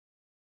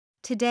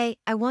Today,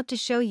 I want to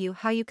show you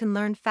how you can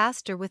learn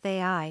faster with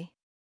AI.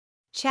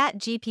 Chat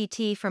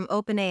GPT from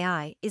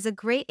OpenAI is a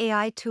great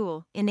AI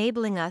tool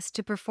enabling us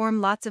to perform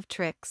lots of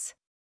tricks.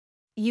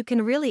 You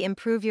can really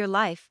improve your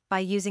life by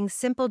using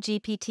simple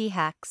GPT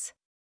hacks.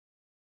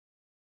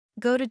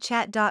 Go to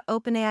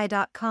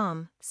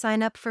chat.openai.com,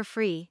 sign up for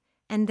free,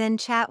 and then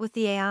chat with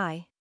the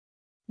AI.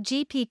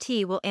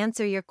 GPT will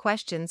answer your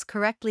questions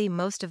correctly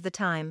most of the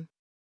time.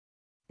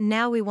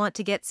 Now we want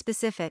to get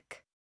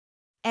specific.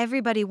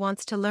 Everybody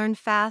wants to learn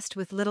fast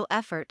with little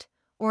effort,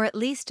 or at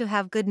least to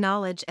have good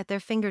knowledge at their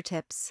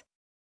fingertips.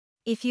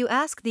 If you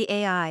ask the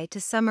AI to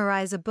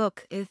summarize a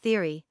book, a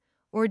theory,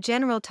 or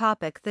general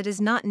topic that is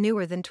not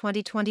newer than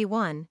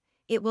 2021,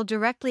 it will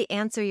directly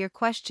answer your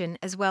question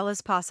as well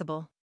as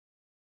possible.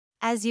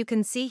 As you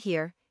can see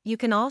here, you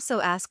can also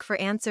ask for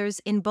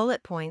answers in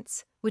bullet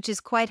points, which is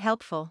quite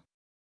helpful.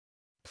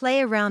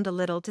 Play around a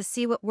little to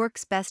see what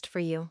works best for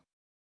you.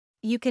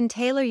 You can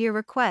tailor your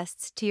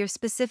requests to your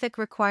specific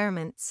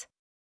requirements.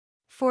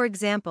 For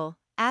example,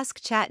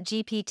 ask Chat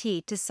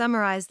GPT to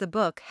summarize the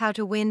book How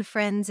to Win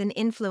Friends and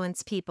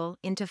Influence People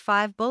into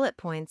 5 bullet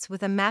points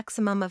with a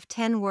maximum of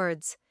 10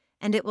 words,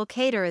 and it will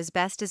cater as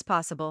best as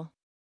possible.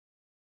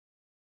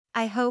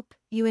 I hope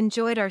you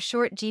enjoyed our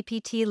short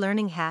GPT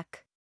learning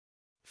hack.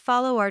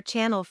 Follow our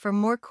channel for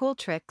more cool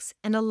tricks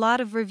and a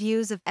lot of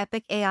reviews of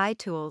epic AI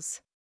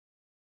tools.